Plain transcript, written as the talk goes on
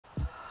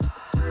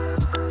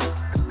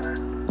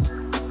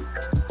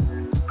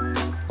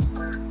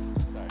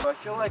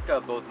like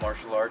both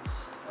martial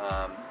arts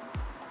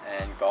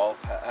and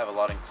golf have a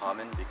lot in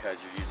common because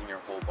you're using your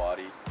whole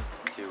body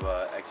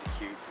to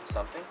execute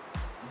something.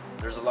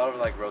 There's a lot of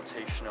like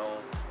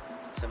rotational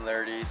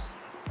similarities,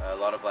 a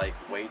lot of like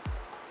weight,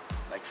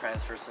 like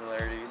transfer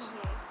similarities.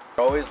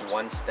 You're always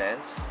one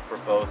stance for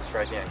both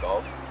striking and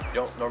golf. You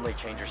don't normally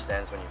change your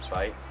stance when you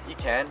fight. You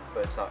can,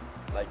 but it's not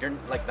like you're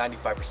like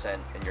 95%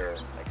 in your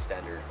like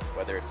standard,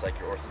 whether it's like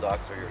your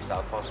orthodox or your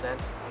southpaw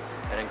stance.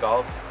 And in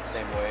golf,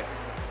 same way.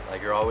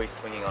 Like you're always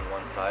swinging on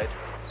one side,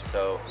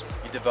 so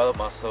you develop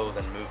muscles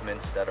and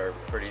movements that are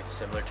pretty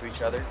similar to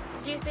each other.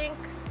 Do you think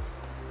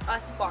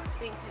us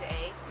boxing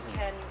today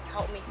can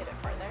help me hit it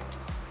further?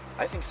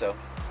 I think so.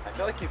 I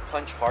feel like you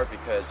punch hard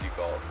because you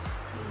golf.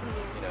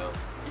 You know,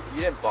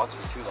 you didn't box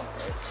for too long,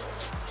 right?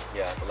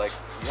 Yeah, but like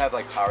you have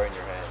like power in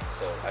your hands,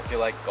 so I feel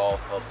like golf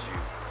helped you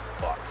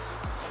box,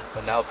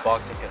 but now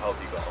boxing can help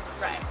you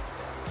golf. Right.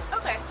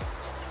 Okay.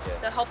 Yeah.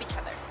 They'll help each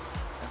other.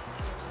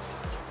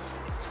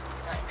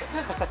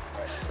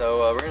 Alright,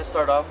 so we're going to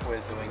start off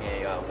with doing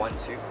a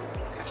 1-2,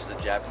 which is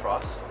a jab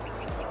cross. So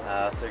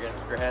you're going to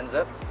keep your hands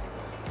up,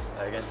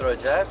 you're going to throw a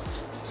jab,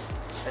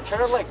 and try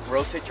to like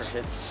rotate your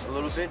hips a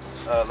little bit,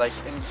 like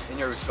in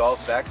your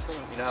golf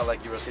backswing, you know how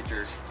like you rotate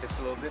your hips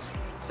a little bit?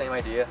 Same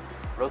idea.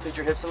 Rotate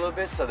your hips a little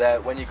bit so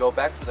that when you go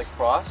back for the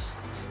cross,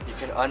 you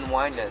can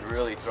unwind and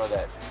really throw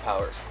that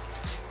power.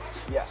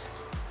 Yeah.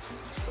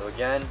 So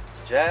again,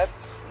 jab,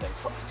 and then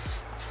cross.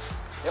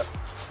 Yep.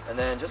 And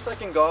then just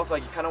like in golf,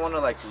 like you kind of want to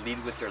like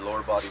lead with your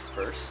lower body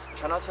first.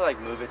 Try not to like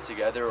move it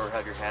together or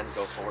have your hands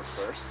go forward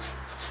first.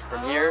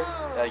 From here,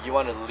 you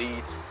want to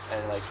lead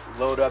and like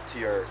load up to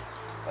your,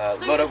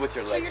 load up with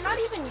your legs. So you're not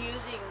even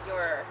using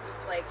your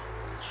like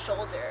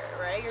shoulder,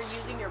 right? You're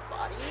using your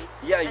body.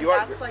 Yeah, and you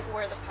are. That's like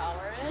where the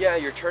power is. Yeah,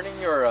 you're turning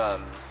your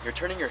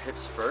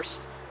hips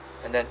first,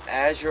 and then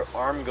as your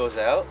arm goes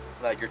out,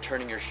 like you're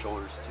turning your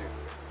shoulders too.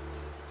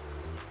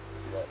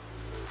 See that?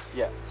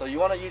 Yeah, so you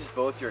want to use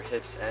both your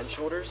hips and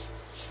shoulders,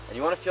 and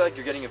you want to feel like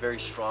you're getting a very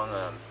strong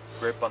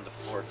grip on the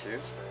floor too,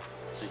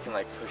 so you can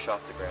like push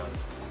off the ground.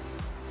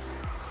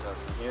 So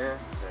from here,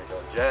 you're going to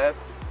go jab,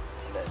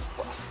 and then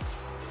cross.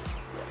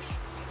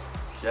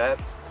 Yeah. Jab,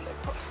 and then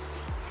cross.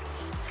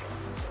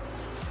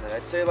 And then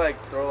I'd say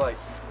like throw like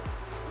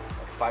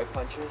 5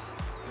 punches,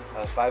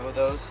 5 of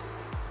those,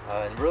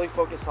 and really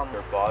focus on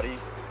your body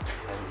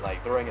and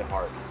like throwing it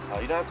hard.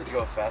 You don't have to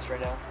go fast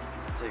right now.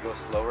 So you go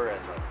slower and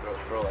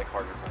like throw like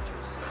harder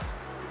punches.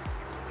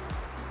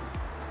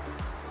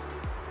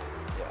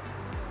 Yeah.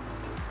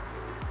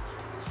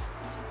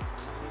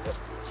 Yep.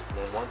 And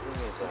then one thing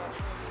is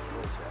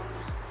pull jab.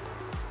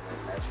 And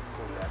as you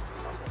pull back,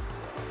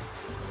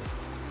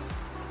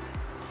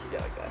 yeah,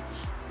 like that.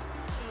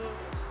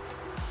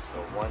 So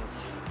 1, 2,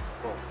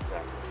 boom,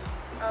 back.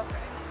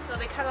 Okay. So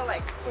they kind of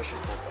like push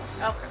and pull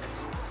back. Okay.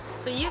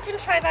 So you can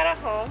try that at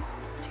home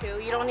too.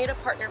 You don't need a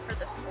partner for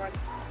this one.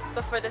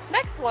 But for this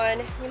next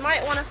one, you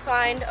might want to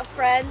find a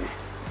friend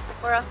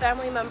or a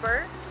family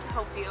member to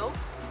help you.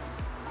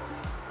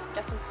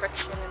 Get some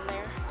friction in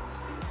there.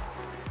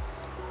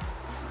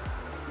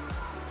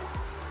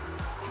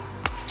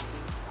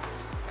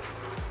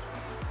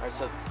 Alright,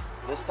 so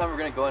this time we're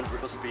going to go in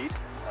real speed.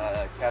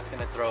 Kat's going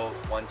to throw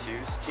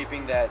 1-2s,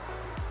 keeping that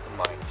in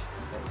mind.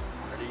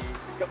 Okay. Ready,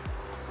 go.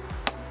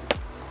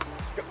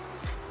 Let's go.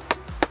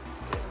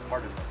 Okay,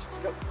 harder punches,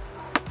 go.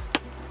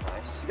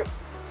 Nice, go.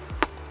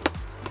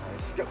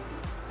 Nice, go.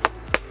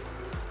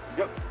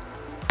 Go.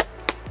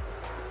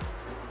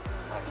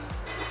 Nice.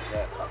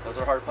 Yeah, those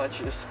are hard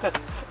punches.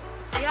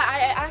 Yeah,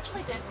 I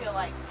actually did feel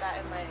like that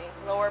in my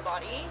lower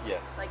body. Yeah.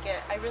 Like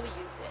I really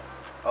used it.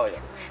 Oh yeah,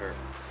 for sure.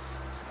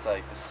 It's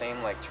like the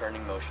same like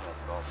turning motion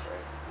as golf,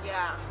 right?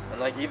 Yeah. And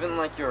like even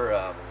like your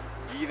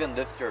you even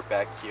lift your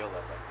back heel up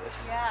like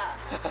this. Yeah.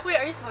 Wait,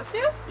 are you supposed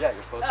to? Yeah,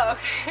 you're supposed to. Oh,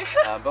 okay.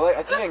 But like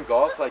I think in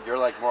golf, like you're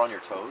like more on your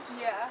toes.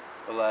 Yeah.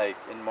 But like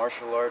in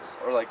martial arts,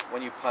 or like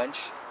when you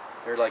punch,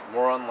 you're like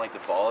more on like the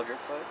ball of your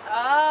foot.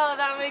 Oh,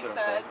 that makes That's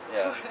what I'm sense.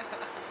 saying.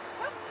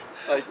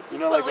 Yeah. Like you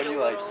know, like when you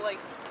little, like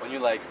when you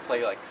like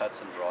play like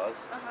cuts and draws,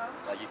 Uh-huh.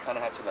 like you kind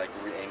of have to like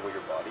re-angle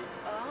your body.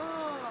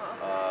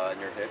 Oh. And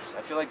your hips.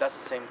 I feel like that's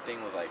the same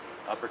thing with like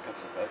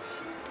uppercuts and hooks.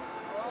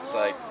 Oh. It's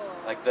like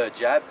the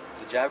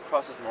jab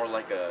cross is more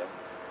like a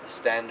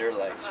standard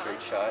like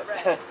straight shot.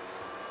 Right.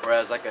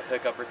 Whereas like a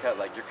hook uppercut,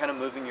 like you're kind of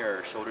moving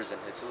your shoulders and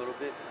hips a little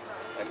bit,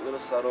 like little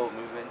subtle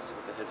movements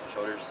with the hips and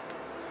shoulders.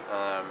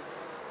 I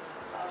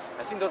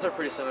think those are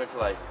pretty similar to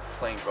like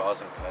playing draws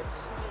and cuts.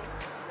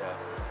 Yeah.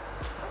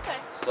 Okay.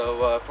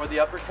 So for the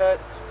uppercut,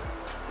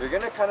 you're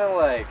gonna kind of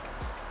like,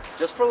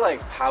 just for like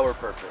power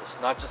purpose,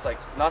 not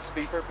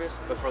speed purpose,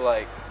 but for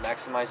like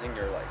maximizing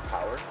your like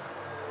power.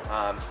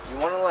 You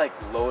want to like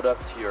load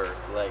up to your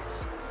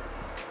legs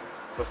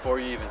before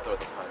you even throw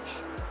the punch.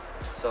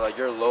 So like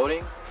you're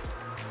loading,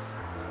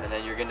 and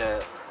then you're gonna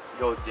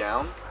go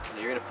down, and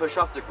you're gonna push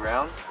off the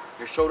ground.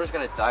 Your shoulder's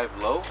gonna dive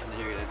low, and then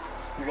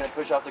you're gonna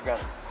push off the ground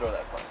and throw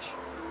that punch.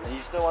 And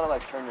you still want to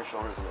like turn your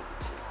shoulders a little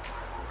bit too.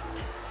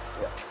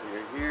 Yeah. So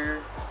you're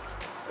here,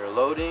 you're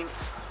loading,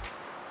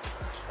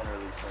 and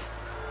releasing.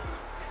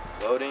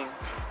 loading,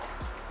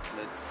 and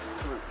then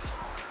cruise.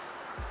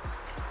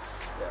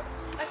 Yeah.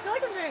 I feel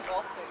like I'm doing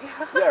golf swing.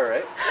 Yeah,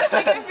 right?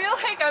 Like I feel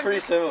like I'm pretty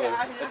similar.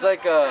 Yeah, It's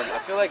like I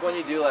feel like when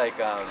you do like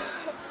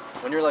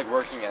when you're like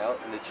working out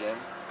in the gym,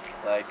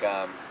 like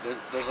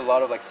there's a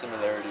lot of like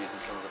similarities in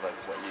terms of like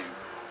what you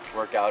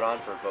work out on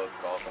for both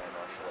golf and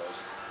martial arts.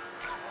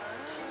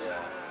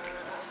 Yeah.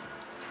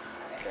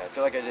 Yeah, I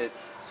feel like I did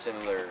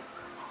similar.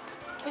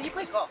 Cause you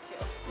play golf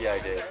too. Yeah, I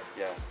did.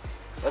 Yeah.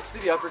 Let's do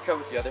the uppercut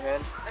with the other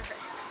hand. Okay.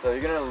 So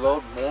you're gonna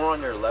load more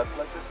on your left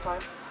leg this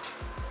time.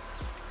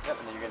 Yep,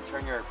 and then you're gonna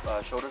turn your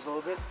shoulders a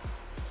little bit,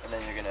 and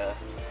then you're gonna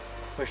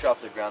push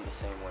off the ground the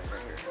same way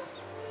right here.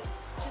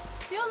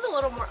 Just feels a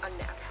little more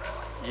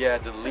unnatural. Yeah,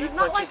 the lead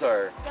punches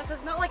are. Yeah, cause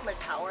it's not like my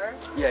power.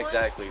 Yeah,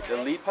 exactly. The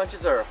lead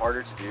punches are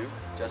harder to do,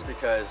 just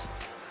because,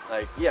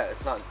 like, yeah,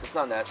 it's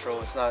not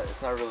natural. It's not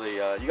really.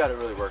 You got to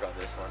really work on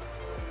this one.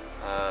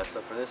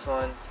 So for this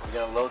one,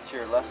 you're gonna load to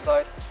your left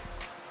side,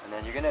 and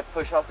then you're gonna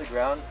push off the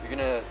ground. You're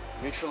gonna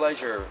neutralize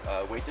your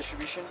weight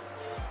distribution,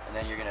 and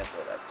then you're gonna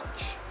throw that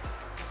punch.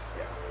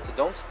 Yeah. So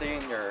don't stay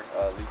in your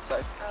lead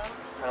side.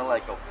 Kind of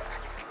like go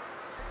back.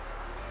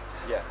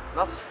 Yeah.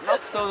 Not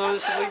so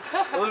noticeably.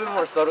 A little bit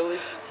more subtly.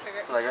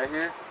 So like right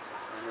here,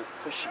 and you're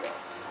pushing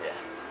off. Yeah.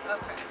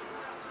 Okay.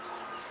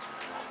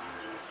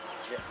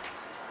 Yeah.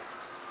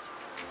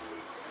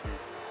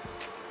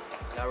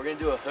 Now we're gonna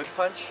do a hook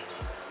punch.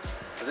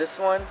 For this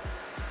one,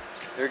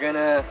 you're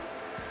gonna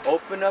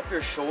open up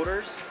your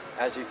shoulders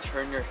as you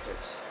turn your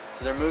hips.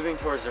 So they're moving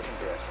towards different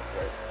directions,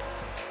 right?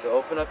 So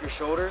open up your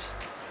shoulders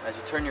as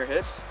you turn your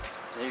hips,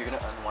 and then you're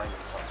gonna unwind your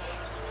punch.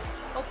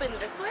 Open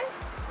this way?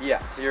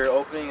 Yeah, so you're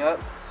opening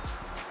up.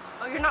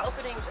 Oh, you're not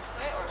opening this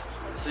way, or?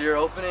 So you're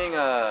opening,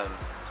 I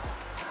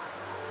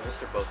guess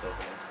they're both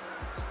opening.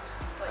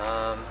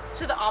 Like,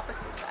 to the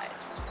opposite side.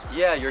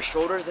 Yeah, your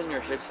shoulders and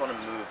your hips want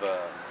to move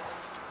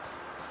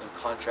in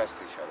contrast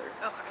to each other.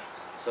 Okay.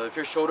 So if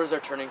your shoulders are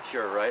turning to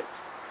your right,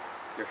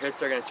 your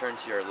hips are going to turn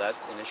to your left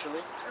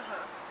initially.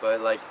 But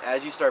like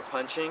as you start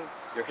punching,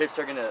 your hips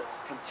are going to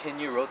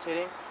continue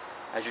rotating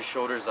as your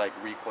shoulders like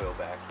recoil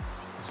back.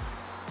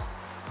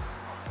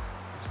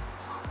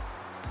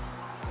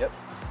 Yep.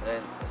 And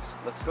then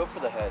let's go for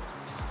the head.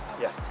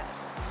 Yeah.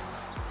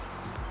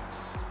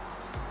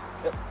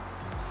 Yep.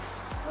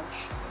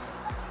 Punch.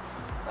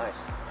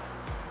 Nice.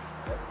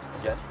 Yep.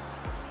 Again.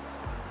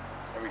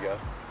 There we go.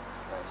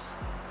 Nice.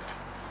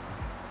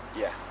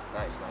 Yeah.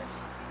 Nice.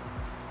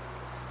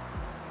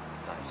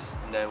 Nice.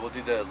 And then we'll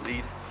do the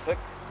lead hook.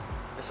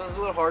 This one's a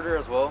little harder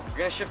as well. You're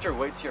gonna shift your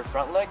weight to your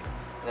front leg,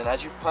 and then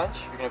as you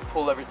punch, you're gonna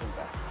pull everything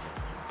back.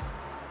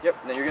 Yep.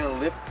 And then you're gonna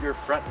lift your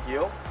front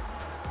heel,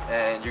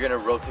 and you're gonna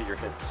rotate your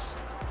hips.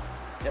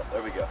 Yep.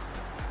 There we go.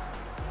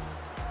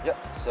 Yep,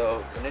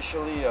 so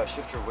initially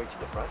shift your weight to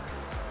the front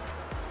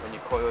when you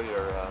coil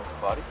your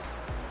body.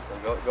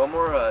 So go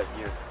more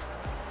here.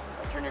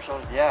 Turn your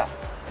shoulders, yeah.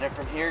 And then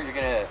from here, you're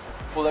gonna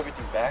pull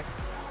everything back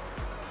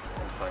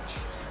and punch.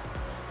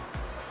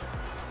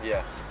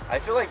 Yeah, I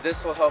feel like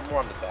this will help more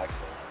on the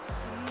backswing.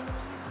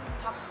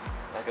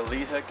 Like a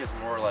lead hook is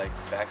more like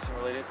backswing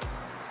related.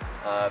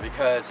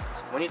 Because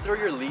when you throw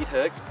your lead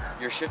hook,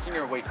 you're shifting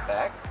your weight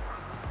back.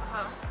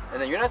 And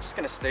then you're not just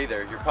gonna stay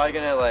there. You're probably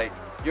gonna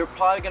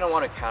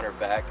want to counter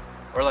back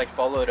or like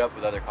follow it up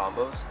with other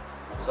combos.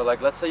 So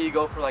like let's say you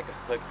go for like a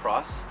hook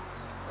cross.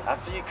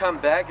 After you come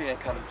back, you're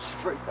gonna come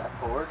straight back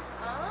forward.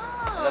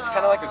 And that's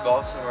kind of like a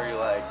golf swing where you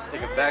like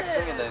take a back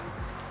swing and then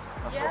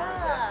a forward.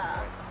 Yes.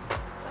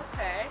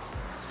 Okay.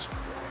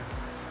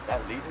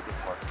 That lead hook is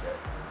hard to get.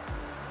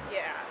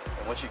 Yeah.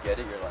 And once you get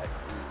it, you're like,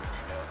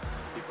 you know,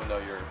 people know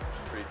you're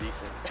pretty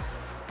decent.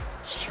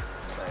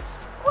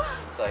 Nice.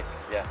 It's like,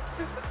 yeah.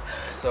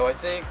 So I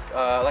think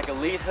like a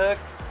lead hook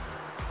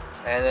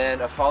and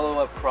then a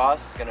follow-up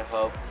cross is gonna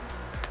help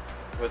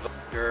with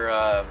your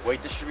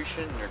weight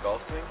distribution in your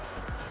golf swing.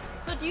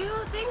 So do you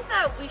think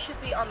that we should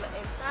be on the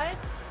inside?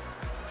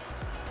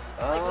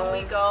 Like when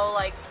we go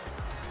like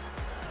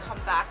come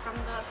back from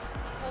the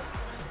hook?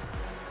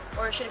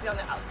 Or should it be on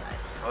the outside?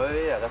 Oh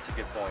yeah, that's a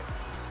good point.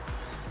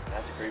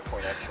 That's a great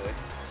point actually.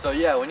 So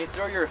yeah, when you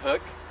throw your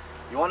hook,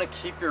 you want to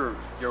keep your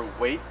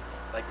weight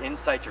like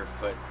inside your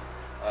foot.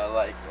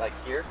 Like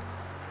here.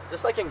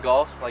 Just like in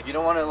golf, like you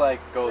don't want to like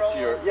go to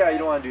your, you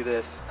don't want to do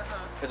this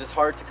because it's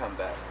hard to come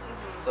back.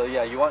 So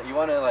yeah, you want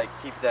to like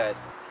keep that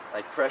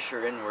like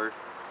pressure inward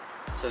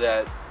so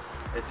that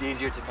it's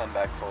easier to come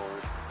back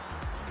forward.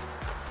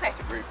 That's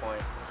a great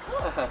point.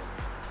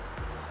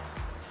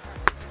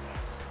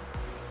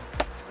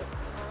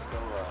 Let's go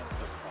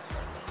cross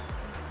right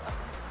now.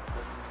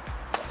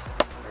 Cross.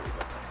 There we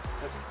go.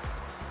 Nice.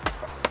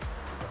 Cross.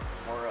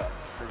 More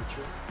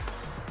curvature.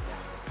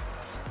 Nice.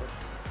 Hook.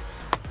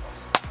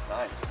 Cross.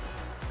 Nice.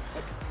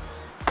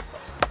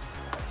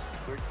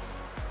 3,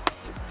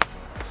 2.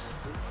 Nice.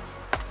 3,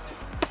 2.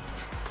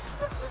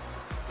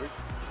 3,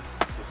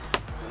 2.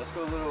 Let's go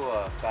a little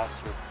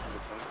faster in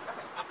between.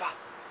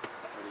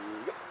 Ready,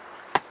 go.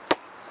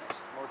 Nice.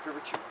 More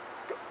curvature.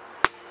 Go.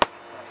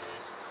 Nice.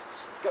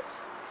 Go.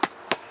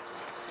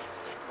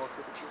 More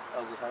curvature.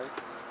 Elbows higher.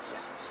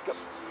 Yeah. Go.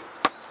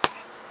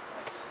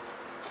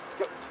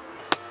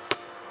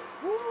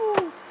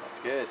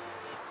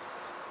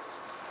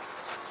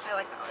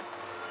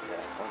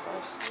 was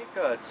nice.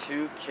 I think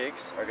 2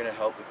 kicks are gonna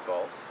help with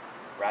golf: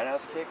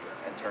 roundhouse kick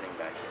and turning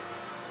back kick.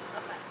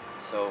 Okay.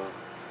 So,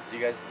 do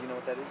you know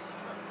what that is?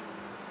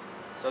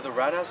 So the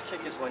roundhouse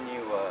kick is when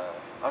you,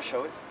 I'll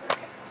show it.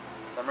 Okay.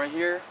 So I'm right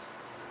here,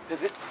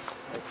 pivot,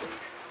 right there.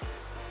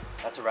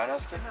 That's a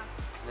roundhouse kick.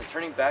 And the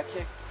turning back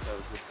kick, that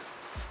was this.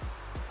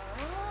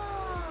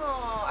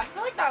 Oh, I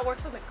feel like that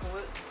works on the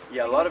glutes.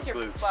 Yeah, like a lot of your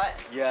glutes. Butt.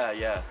 Yeah,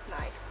 yeah.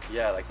 Nice.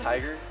 Yeah, like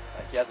Tiger,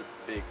 he has a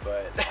big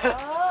butt.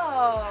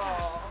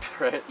 Oh.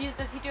 Right?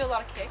 Does he do a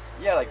lot of kicks?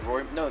 Yeah, like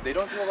Roy. No, they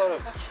don't do a lot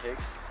of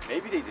kicks.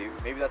 Maybe they do.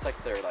 Maybe that's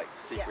like their like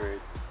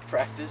secret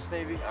practice.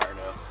 Maybe, I don't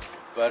know.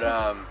 But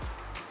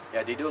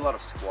yeah, they do a lot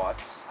of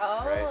squats.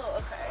 Oh, right?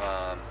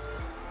 okay.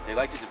 They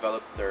like to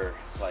develop their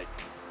like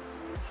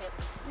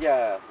Hips.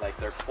 yeah, like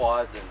their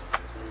quads and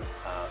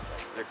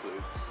like their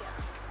glutes.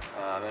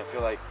 Yeah. And I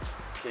feel like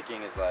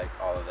kicking is like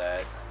all of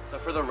that. So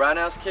for the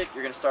roundhouse kick,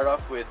 you're gonna start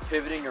off with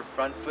pivoting your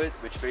front foot,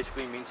 which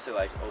basically means to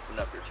like open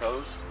up your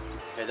toes.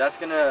 Okay, that's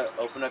gonna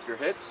open up your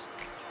hips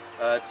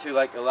to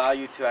like allow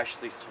you to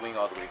actually swing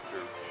all the way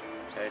through.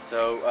 Okay,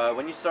 so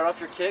when you start off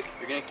your kick,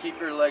 you're gonna keep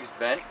your legs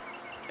bent.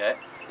 Okay,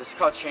 this is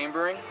called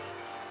chambering.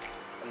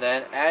 And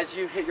then as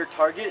you hit your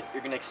target,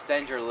 you're gonna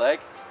extend your leg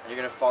and you're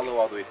gonna follow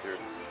all the way through.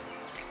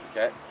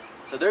 Okay,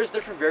 so there's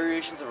different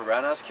variations of a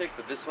roundhouse kick,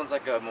 but this one's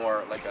like a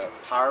more like a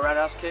power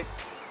roundhouse kick.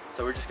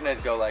 So we're just gonna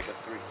go like a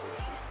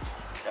 360.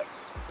 Okay,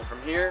 so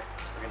from here,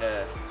 we're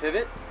gonna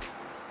pivot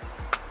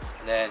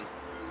and then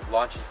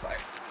launch and fire.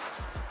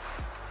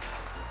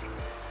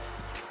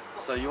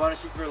 So you want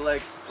to keep your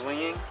legs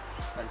swinging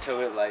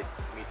until it like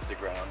meets the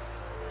ground.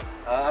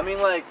 I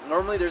mean, like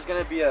normally there's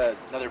gonna be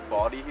another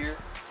body here,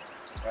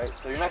 right?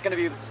 So you're not gonna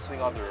be able to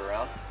swing all the way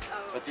around.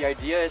 Oh. But the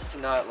idea is to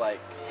not like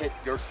hit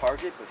your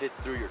target, but hit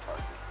through your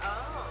target.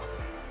 Oh.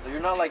 So you're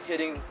not like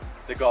hitting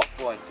the golf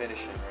ball and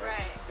finishing, right?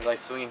 Right. You're like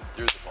swinging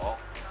through the ball.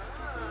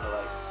 So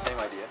like same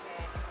idea.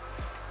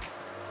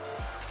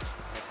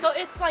 So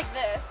it's like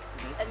this,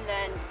 and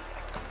then.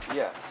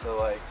 Yeah. So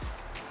like.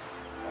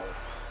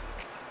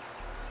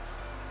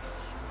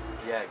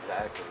 Yeah,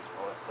 exactly.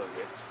 Oh, that's so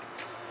good.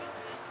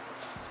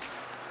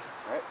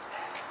 All right.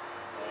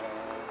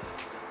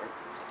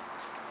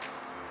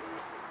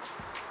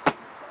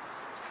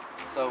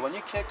 So when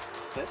you kick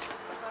this,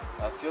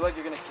 feel like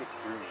you're gonna kick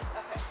through me.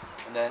 Okay.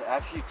 And then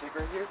after you kick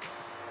right here,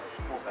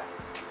 pull back.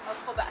 I'll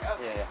pull back.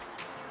 Okay. Yeah, yeah.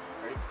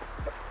 Ready?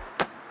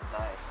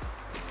 Nice.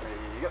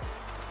 Ready, go.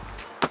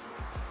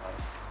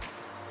 Nice.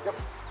 Go.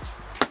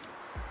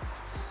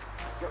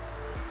 Go.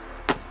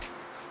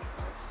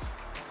 Nice.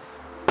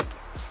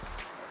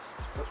 Nice.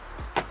 Go.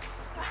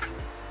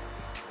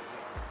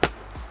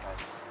 Nice.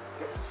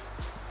 Go.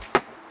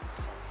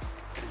 Nice.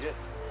 Pretty good.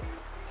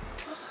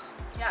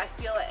 Yeah, I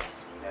feel it.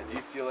 Yeah, do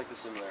you feel like the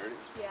similarity?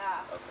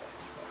 Yeah. Okay.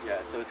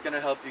 Yeah, so it's gonna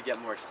help you get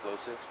more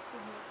explosive.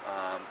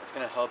 It's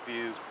gonna help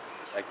you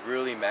like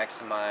really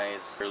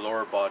maximize your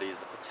lower body's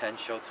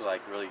potential to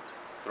like really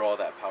throw all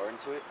that power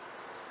into it.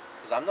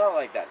 Because I'm not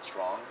like that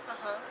strong,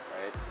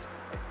 right?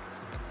 Like,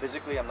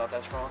 physically, I'm not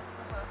that strong,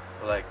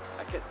 but like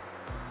I could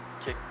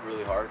kick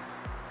really hard.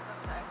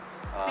 Okay.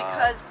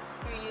 Because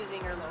you're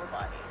using your lower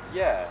body.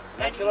 Yeah.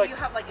 And I feel like you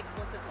have like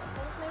explosive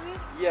muscles, maybe.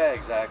 yeah,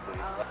 exactly.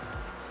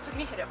 So can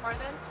you hit it far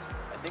then?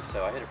 I think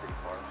so. I hit it pretty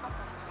far.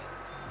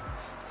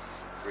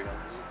 300.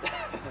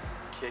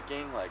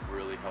 Kicking like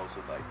really helps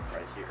with like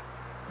right here,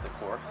 the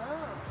core.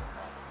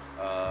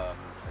 Oh.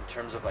 In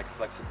terms of like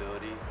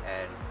flexibility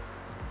and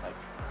like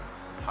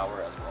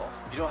power as well.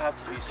 You don't have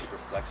to be super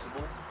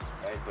flexible,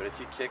 right? But if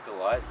you kick a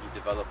lot, you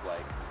develop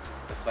like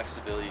the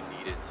flexibility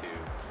needed to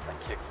like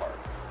kick hard.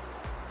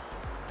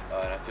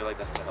 And I feel like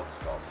that's gonna help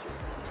with golf too.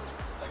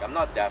 Like I'm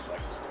not that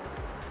flexible.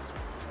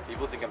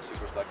 People think I'm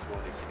super flexible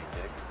when they see me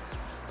kick,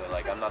 but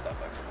like I'm not that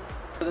flexible.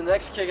 So the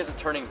next kick is a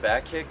turning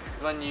back kick.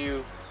 When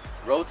you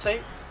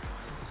rotate,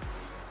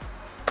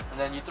 and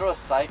then you throw a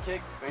side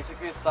kick.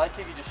 Basically a side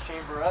kick, you just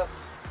chamber up,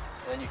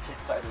 and then you kick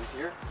sideways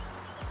here.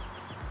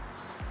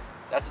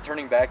 That's a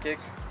turning back kick.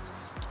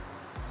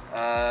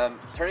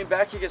 Turning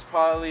back kick is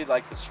probably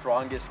like the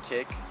strongest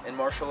kick in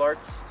martial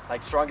arts,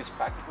 like strongest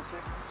practical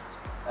kick.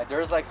 Like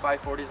there's like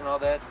 540s and all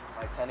that,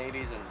 like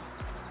 1080s and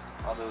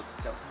all those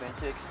jump spin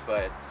kicks,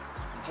 but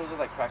in terms of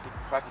like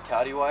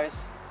practicality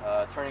wise,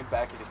 turning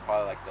back kick is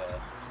probably like the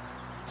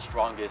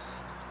strongest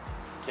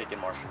kick in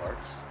martial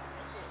arts.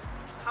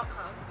 How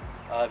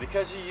come?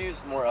 Because you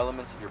use more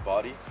elements of your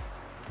body.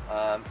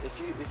 If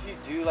you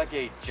do like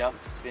a jump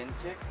spin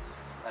kick,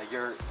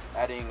 you're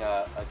adding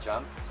a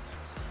jump,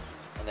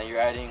 and then you're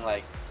adding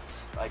like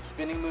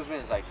spinning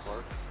movement is like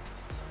torque.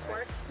 Torque?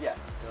 Right? Yeah,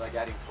 you're like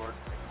adding torque.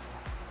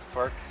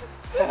 Torque.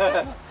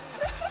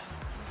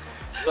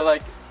 So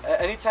like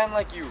anytime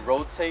like you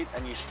rotate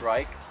and you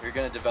strike, you're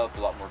gonna develop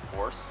a lot more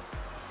force.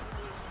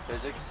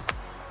 Physics,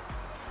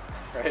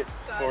 right?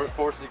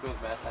 Force equals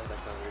mass times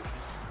acceleration.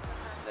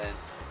 Then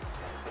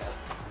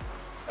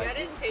yeah. I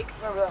didn't take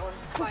Remember that one?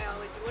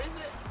 biology. What is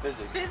it?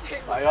 Physics. Physics.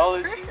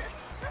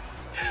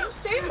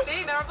 Same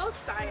thing. They're both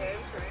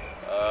science,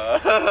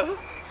 right?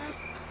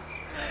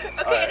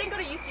 Okay, I didn't go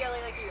to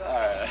UCLA like you.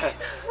 Alright.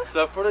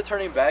 So for the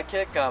turning back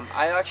kick,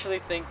 I actually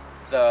think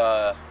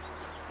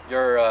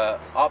your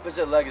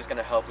opposite leg is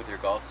gonna help with your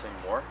golf swing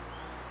more.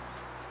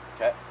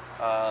 Okay.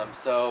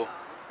 So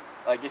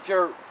like if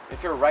you're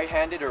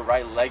right-handed or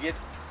right-legged.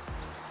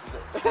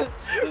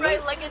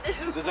 Right-legged.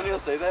 Does anyone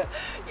say that?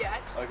 Yeah.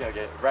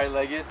 Okay.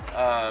 Right-legged.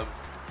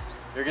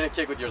 You're gonna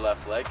kick with your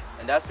left leg,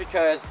 and that's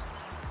because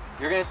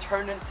you're gonna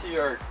turn into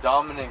your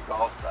dominant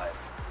golf side.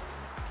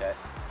 Okay.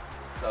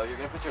 So you're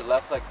gonna put your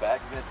left leg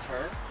back. You're gonna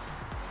turn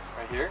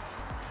right here,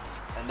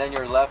 and then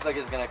your left leg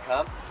is gonna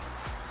come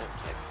and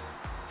kick.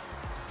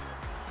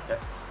 Okay.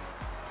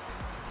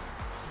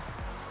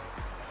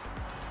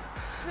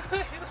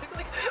 You look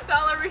like a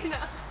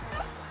ballerina.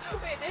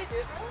 Wait, did I do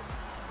it wrong?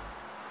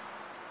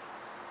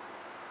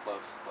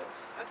 Close.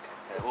 Okay.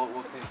 Okay,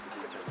 we'll clean the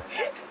details right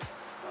now.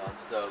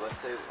 So let's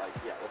say, like,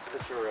 let's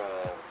put your,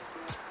 so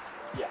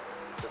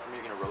from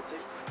here you're gonna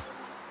rotate.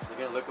 You're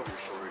gonna look over your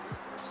shoulder here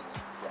first.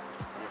 Yeah.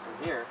 And then from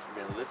here,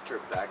 you're gonna lift your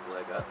back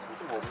leg up. You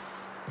can hold it.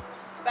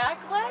 Back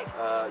leg?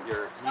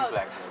 Your knee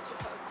back leg.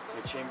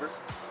 Your chamber.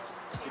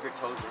 Keep your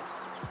toes in.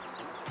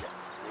 Yeah.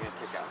 You're gonna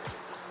kick out.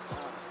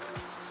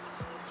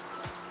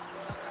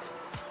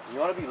 You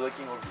want to be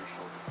looking over your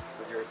shoulder.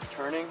 So you're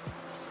turning.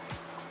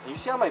 And you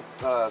see how my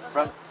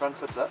front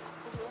foot's up?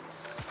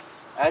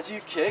 As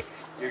you kick,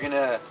 you're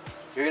gonna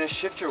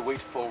shift your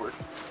weight forward.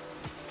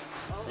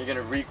 You're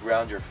gonna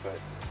re-ground your foot.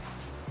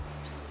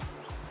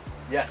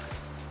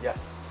 Yes.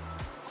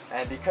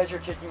 And because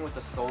you're kicking with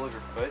the sole of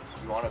your foot,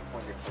 you want to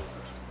point your toes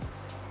in.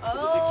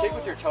 Because if you kick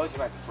with your toes, you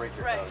might break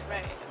your toes.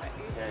 Right.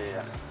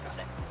 Yeah. Got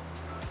it.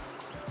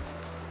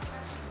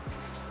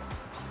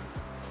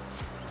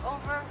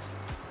 Over.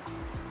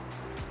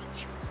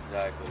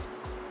 Exactly.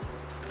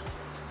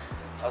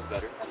 That was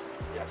better.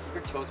 Yeah, keep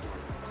your toes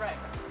moving. Right.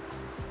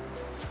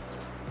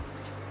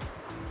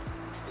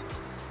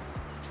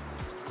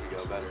 There we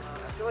go, better.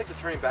 I feel like the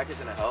turning back is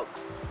gonna help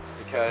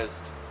because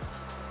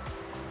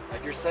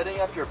like you're setting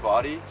up your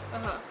body.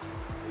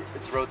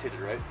 It's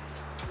rotated, right?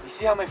 You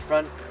see how my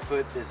front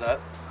foot is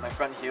up? My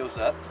front heel's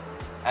up.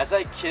 As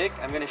I kick,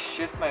 I'm gonna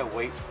shift my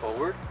weight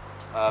forward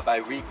by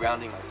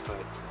re-grounding my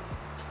foot.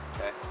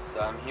 Okay,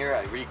 so I'm here,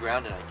 I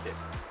re-ground and I kick.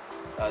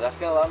 That's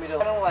gonna allow me to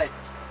kind of like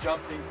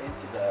jumping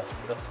into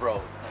the throw.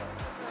 You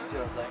see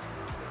what I'm saying?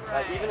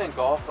 Right. Even in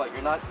golf, like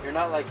you're not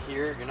like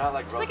here, you're not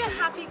like it's rotating. like a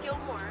Happy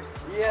Gilmore.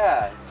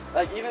 Yeah,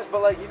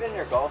 even in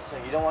your golf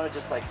swing, you don't want to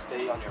just like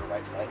stay on your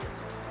right leg. You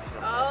see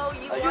what I'm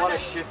saying? You want to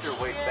shift your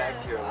weight back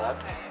to your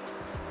left,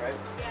 right?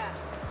 Yeah.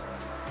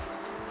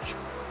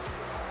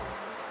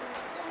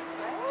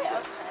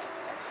 Right.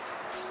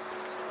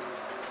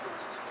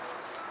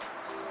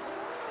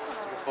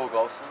 Okay. Full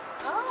golf swing.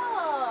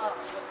 Oh.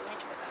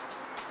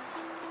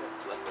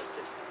 Left leg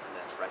kick and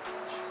then right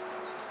touch.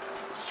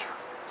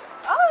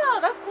 Oh,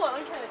 that's cool. Let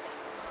me try it again.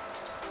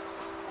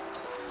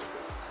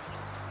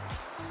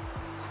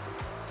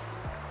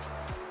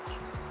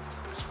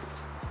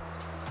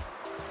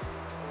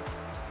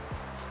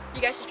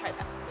 You guys should try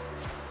that.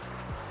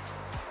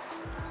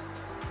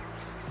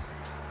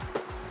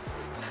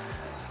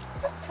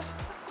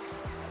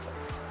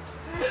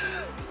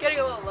 It's getting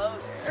a little low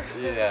there.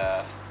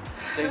 Yeah.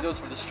 Save those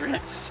for the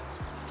streets.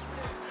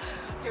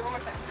 Okay, one more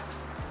time.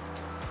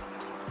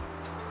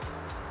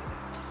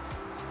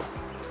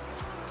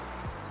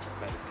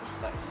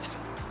 Nice.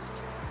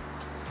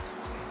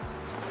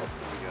 There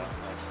we go.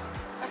 Nice.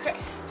 Okay.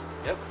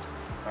 Yep.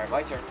 All right,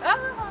 my turn.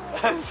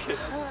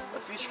 A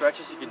few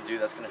stretches you can do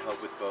that's going to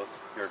help with both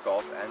your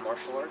golf and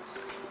martial arts.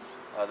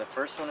 The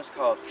first one is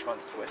called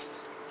trunk twist.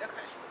 Okay.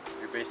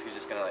 You're basically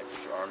just going to like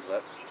put your arms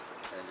up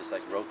and just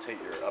like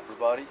rotate your upper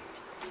body.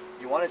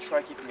 You want to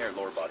try keeping your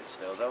lower body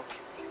still though,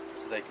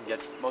 so that you can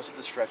get most of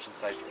the stretch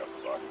inside your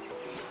upper body.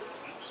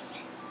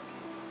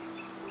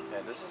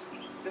 Yeah, this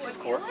is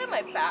core. Why am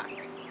I back?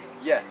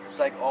 Yeah, it's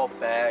like all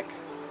back.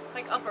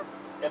 Like upper.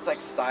 It's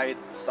like side,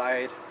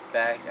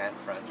 back, and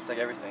front. It's like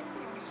everything.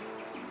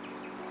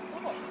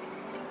 Oh.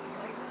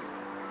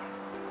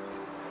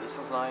 This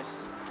one's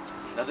nice.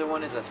 Another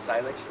one is a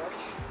side leg stretch.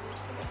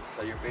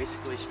 So you're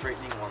basically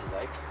straightening one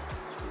leg,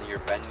 and then you're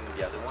bending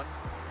the other one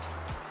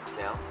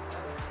down.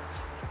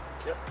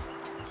 Yep.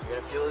 You're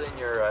gonna feel it in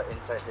your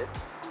inside hips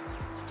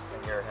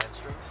and your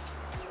hamstrings.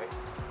 Right.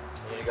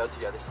 You're gonna go to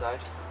the other side.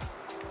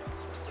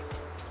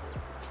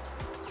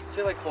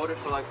 Say like hold it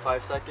for like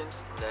 5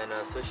 seconds, then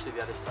switch to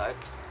the other side,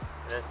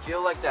 and then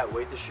feel like that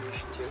weight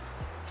distribution too.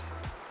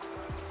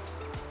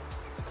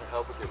 It's gonna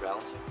help with your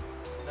balancing.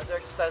 Another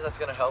exercise that's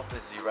gonna help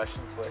is the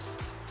Russian twist.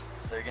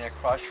 So you're gonna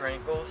cross your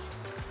ankles,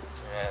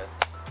 you're gonna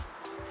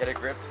get a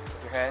grip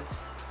with your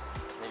hands,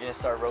 and you're gonna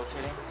start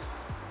rotating.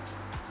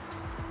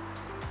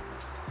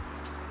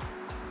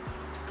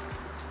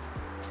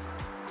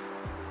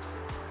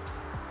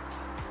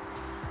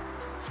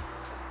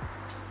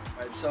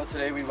 Alright, so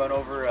today we went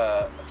over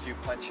a few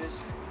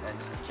punches and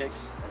some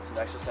kicks and some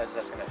exercises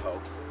that's going to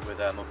help with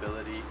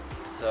mobility.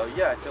 So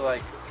yeah, I feel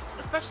like...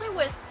 Especially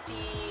with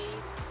the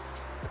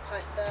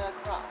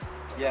cross.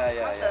 Yeah.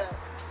 The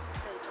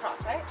cross,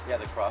 right? Yeah,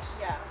 the cross.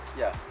 Yeah.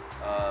 Yeah.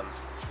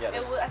 Yeah.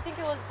 I think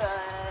it was the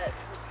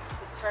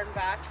turn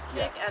back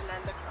kick Yeah. and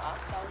then the cross.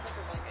 That was like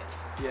a really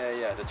good.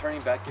 Yeah. The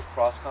turning back kick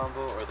cross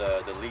combo or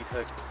the lead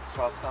hook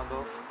cross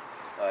combo.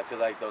 I feel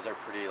like those are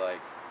pretty like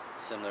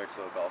similar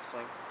to a golf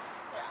swing.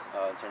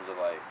 Yeah. In terms of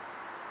like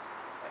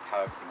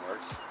how everything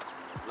works.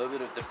 A little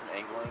bit of different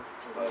angling,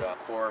 but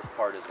core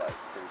part is like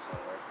pretty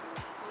similar.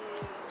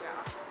 Yeah.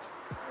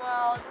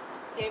 Well,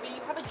 David,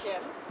 you have a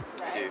gym,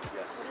 right? I do,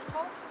 yes. What is it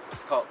called?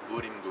 It's called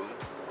Moorimgoong.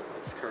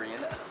 It's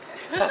Korean. Okay.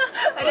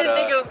 I didn't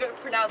think it was going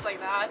to pronounce like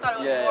that. I thought it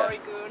was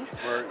Moorimgoong.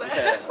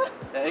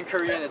 Yeah. In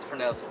Korean, it's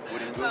pronounced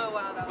Moorimgoong. Oh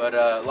wow. But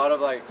a lot of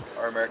like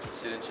our American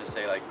students just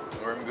say like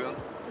Moorimgoong.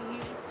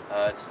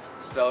 It's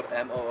spelled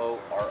Moorimgoong.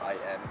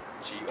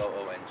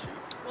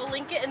 We'll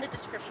link it in the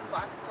description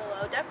box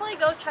below. Definitely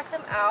go check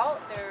them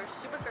out. They're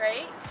super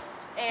great.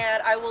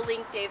 And I will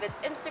link David's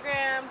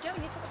Instagram. Do you have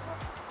a YouTube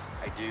account?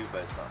 I do,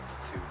 but it's not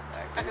too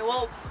active. Okay,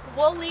 well,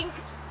 we'll link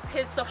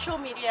his social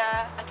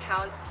media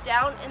accounts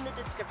down in the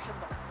description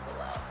box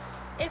below.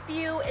 If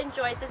you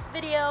enjoyed this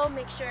video,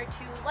 make sure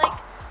to like,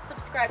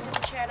 subscribe to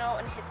the channel,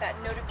 and hit that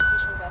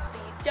notification bell so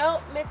you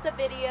don't miss a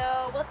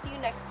video. We'll see you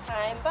next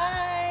time.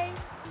 Bye!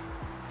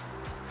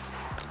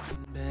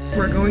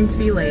 We're going to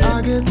be late.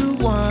 I get the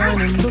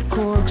wine and the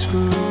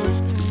corkscrew.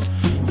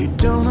 You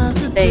don't have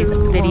to Today's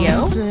do video.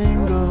 one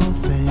single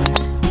thing.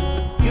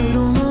 You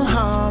don't know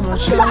how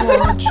much I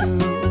want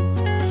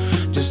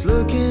you. Just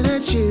looking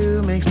at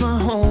you makes my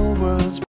whole world